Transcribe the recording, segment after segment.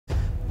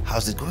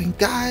How's it going,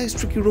 guys?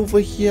 Tricky Rover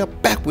here,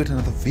 back with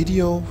another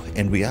video,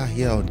 and we are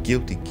here on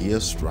Guilty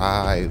Gear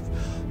Strive,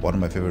 one of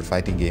my favorite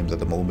fighting games at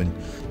the moment.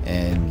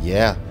 And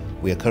yeah,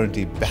 we are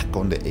currently back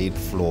on the 8th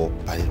floor,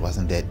 but it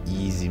wasn't that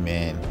easy,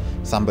 man.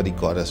 Somebody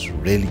got us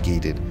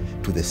relegated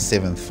to the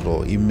 7th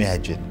floor.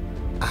 Imagine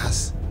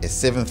us, a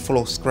 7th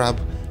floor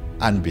scrub.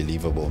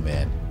 Unbelievable,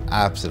 man.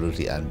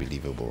 Absolutely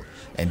unbelievable.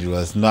 And it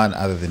was none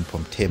other than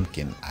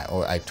Potemkin.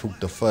 I took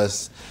the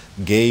first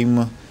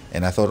game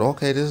and I thought,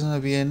 okay, this is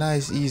gonna be a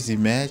nice easy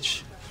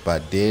match,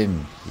 but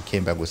then he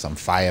came back with some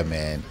fire,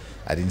 man.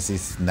 I didn't see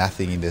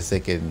nothing in the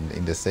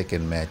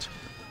second match,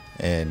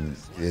 and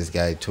this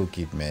guy took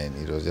it, man.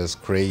 It was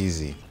just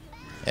crazy.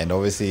 And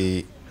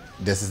obviously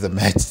this is the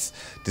match,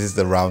 this is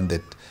the round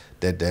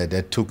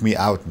that took me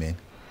out, man.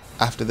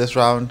 After this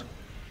round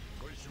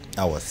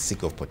I was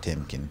sick of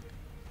Potemkin.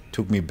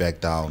 Took me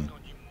back down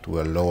to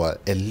a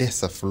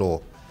lesser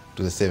floor,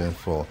 to the 7th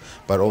floor.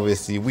 But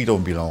obviously we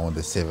don't belong on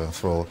the 7th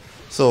floor,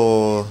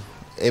 so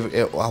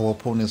our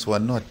opponents were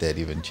not that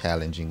even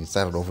challenging. We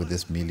started off with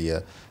this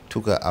Milia,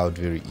 took her out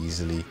very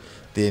easily.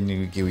 Then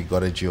we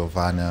got a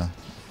Giovanna.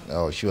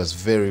 Oh, she was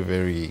very,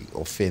 very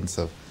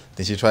offensive.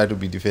 Then she tried to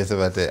be defensive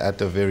at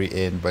the very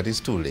end, but it's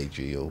too late,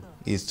 Gio.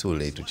 It's too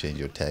late to change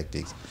your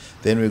tactics.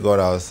 Then we got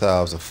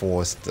ourselves a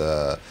forced,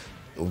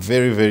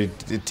 very, very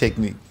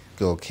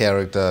technical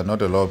character.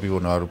 Not a lot of people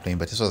know how to play,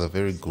 but this was a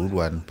very good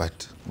one,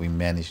 but we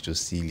managed to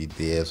seal it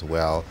there as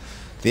well.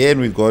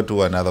 Then we got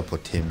to another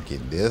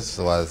Potemkin. This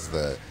was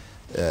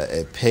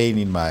a pain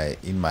in my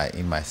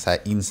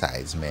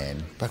insides,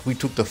 man. But we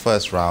took the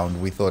first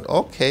round. We thought,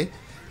 okay,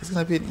 it's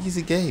gonna be an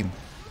easy game.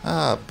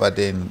 But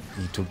then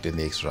he took the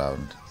next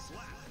round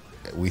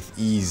with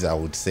ease, I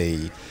would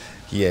say.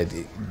 He had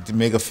the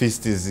Mega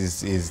Fist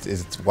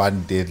is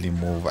one deadly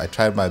move. I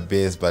tried my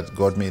best, but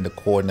got me in the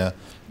corner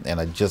and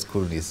I just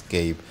couldn't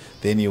escape.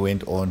 Then he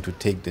went on to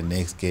take the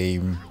next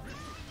game.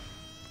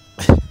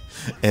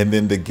 And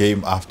then the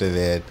game after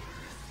that,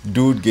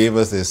 dude gave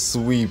us a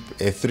sweep,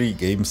 a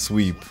 3-game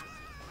sweep.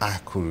 I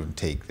couldn't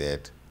take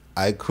that.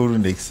 I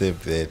couldn't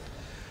accept that.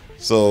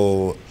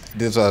 So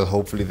this was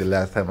hopefully the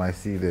last time I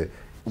see the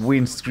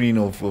win screen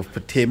of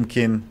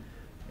Potemkin.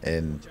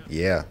 And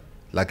yeah,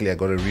 luckily I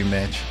got a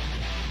rematch.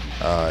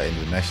 And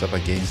we matched up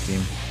against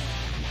him.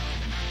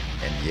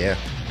 And yeah,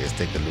 let's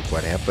take a look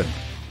what happened.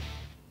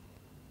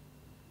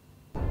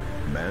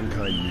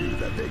 Mankind knew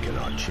that they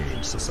cannot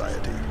change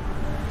society.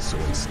 So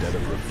instead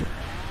of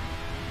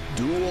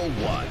Duel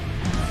 1.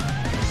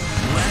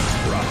 Let's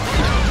rock!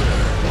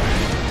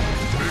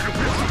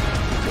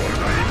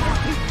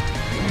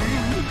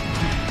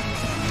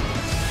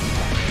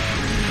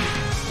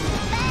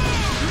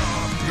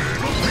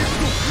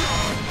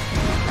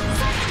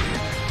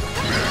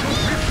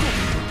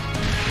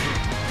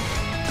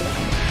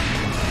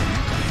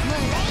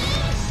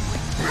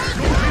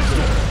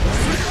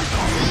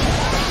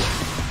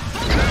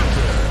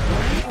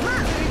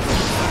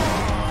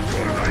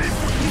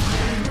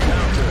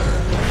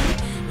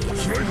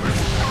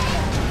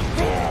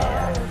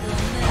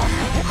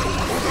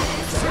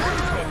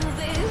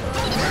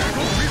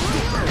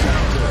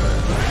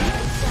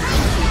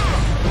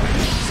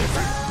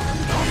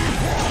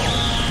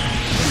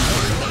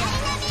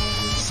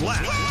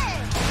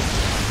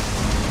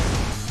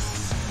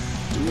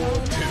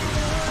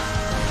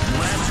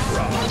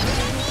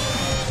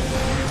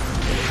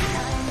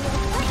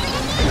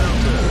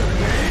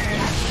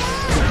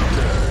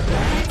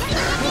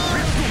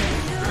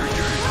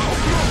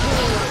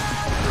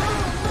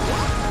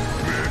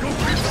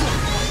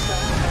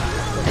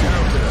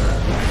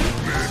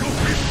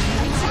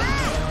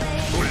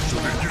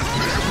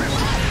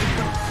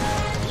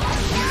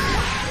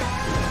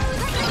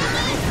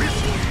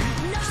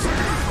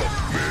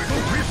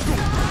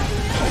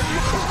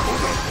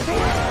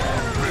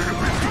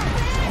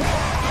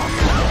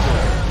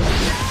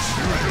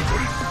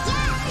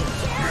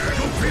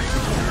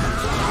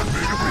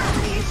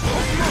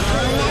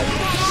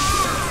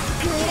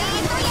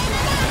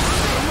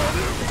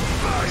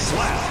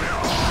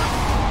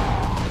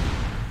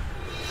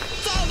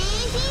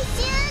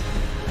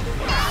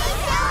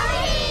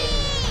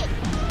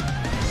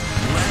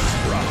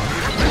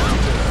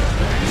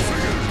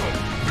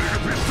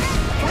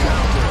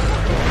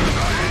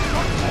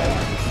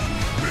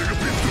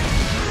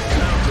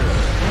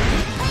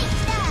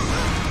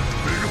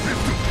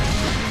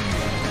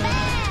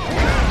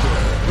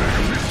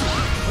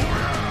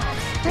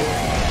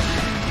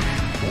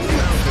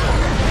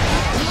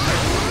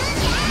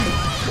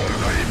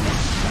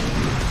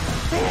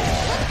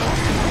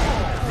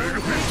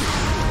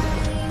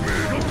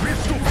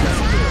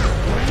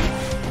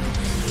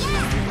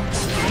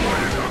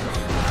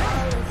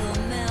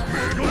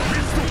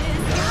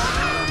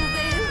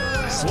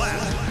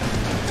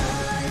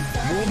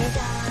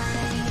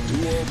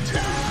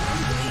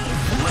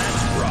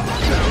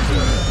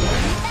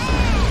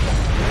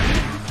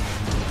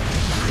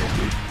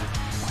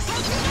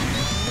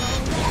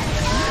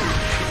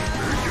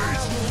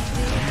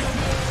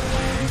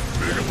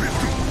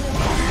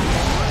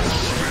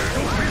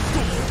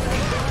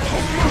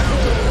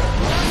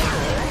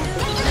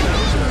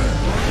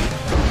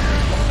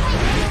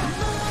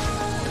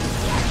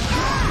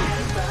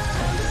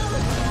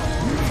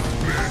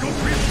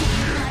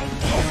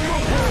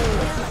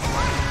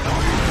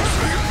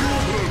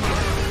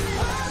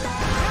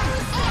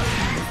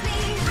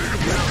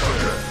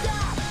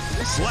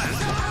 Slap.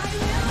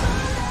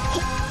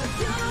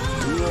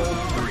 Duel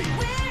 3.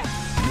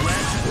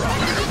 Let's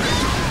rock.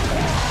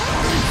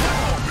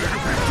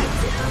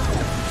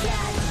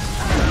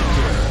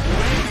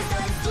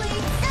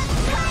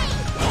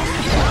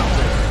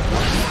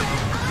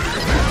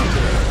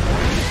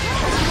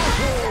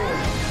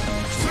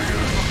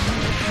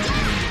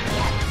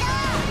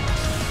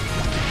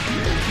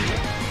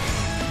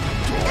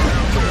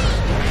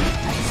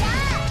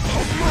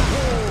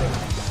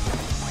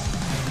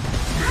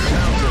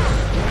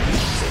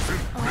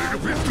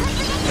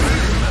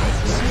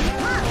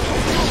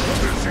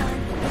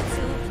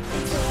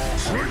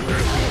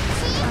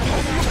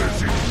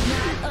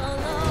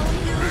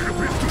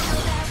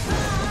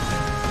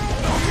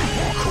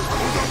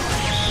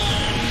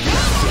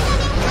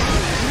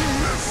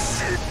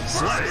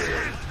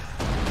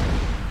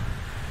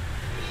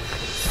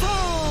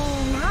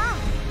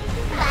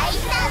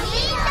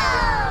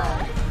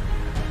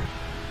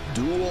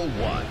 Duel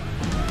 1.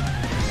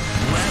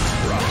 Let's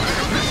rock.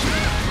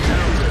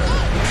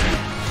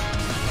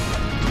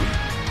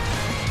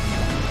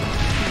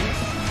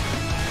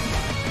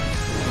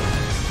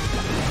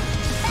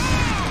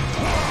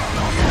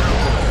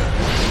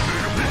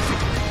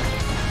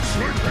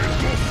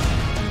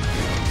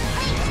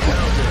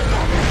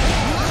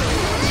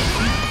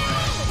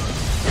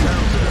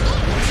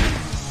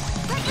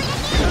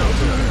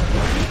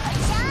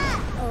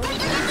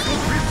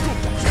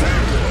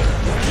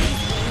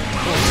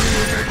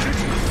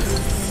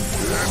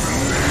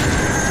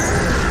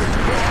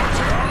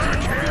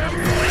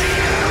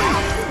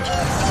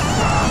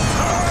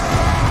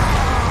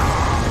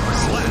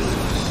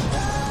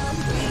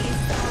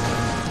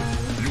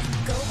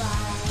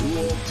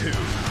 Duel 2.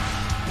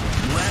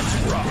 Let's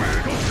rock.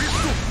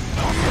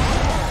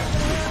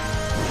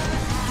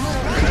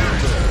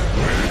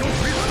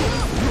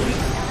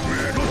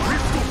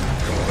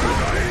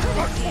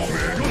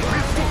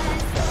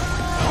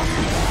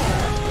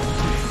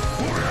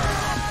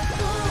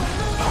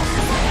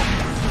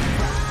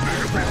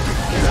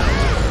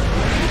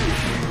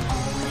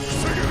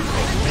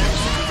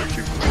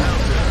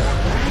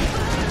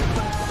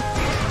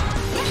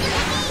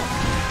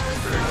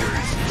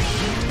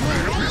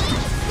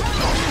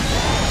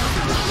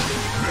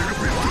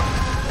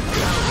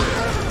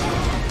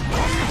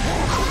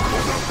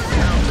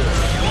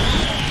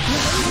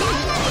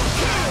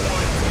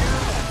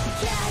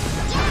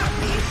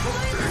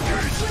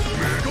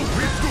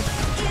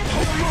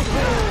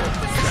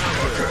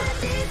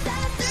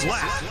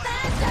 Slap.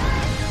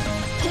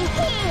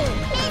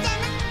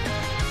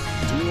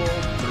 Duel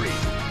 3.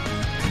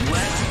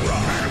 Let's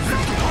rock.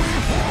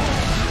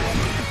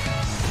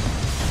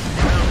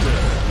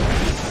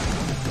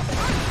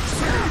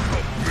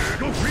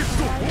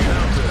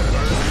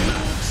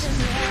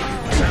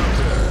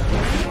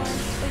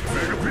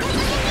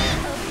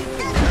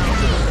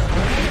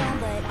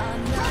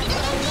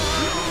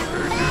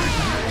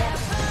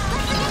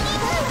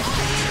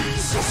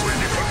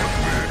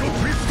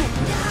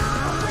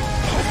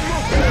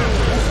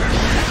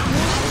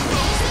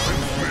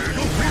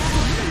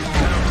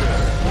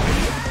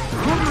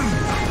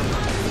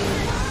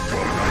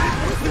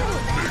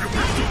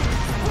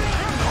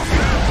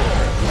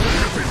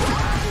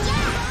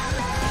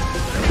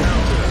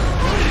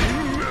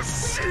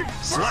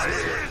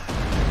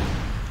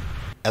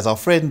 As our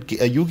friend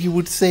Yugi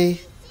would say,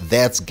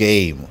 that's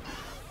game.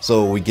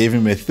 So we gave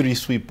him a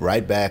 3-sweep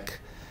right back.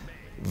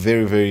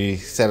 Very, very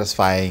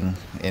satisfying.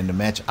 In the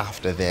match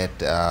after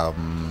that,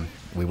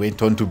 we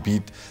went on to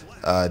beat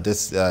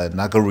this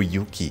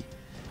Nagaruyuki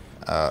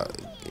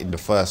in the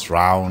first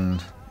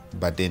round,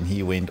 but then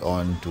he went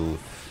on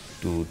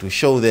to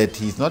show that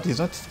he's not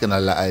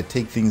gonna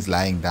take things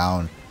lying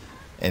down,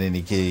 and then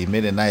he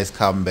made a nice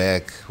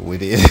comeback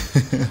with it.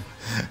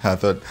 I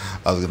thought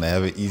I was gonna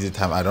have an easy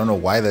time. I don't know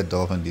why that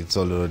dolphin did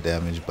so little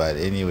damage, but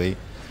anyway,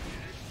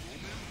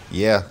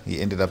 yeah, he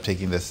ended up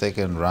taking the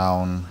second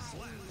round.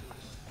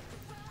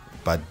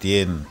 But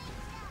then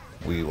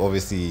we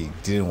obviously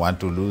didn't want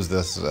to lose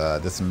this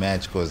this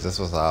match, because this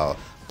was our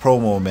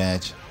promo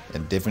match,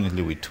 and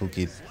definitely we took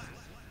it.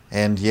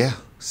 And yeah,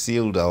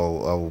 sealed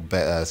our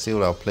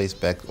place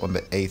back on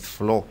the 8th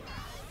floor.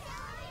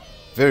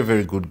 Very,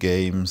 very good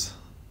games.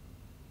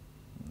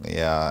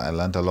 Yeah, I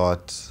learned a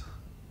lot,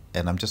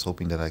 and I'm just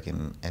hoping that I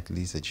can at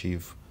least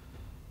achieve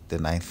the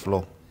 9th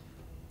floor,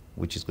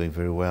 which is going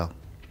very well.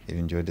 If you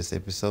enjoyed this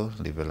episode,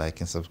 leave a like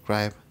and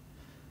subscribe.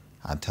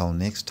 Until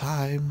next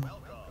time,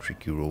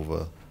 Tricky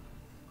Rover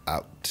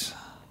out.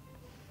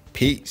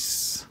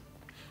 Peace.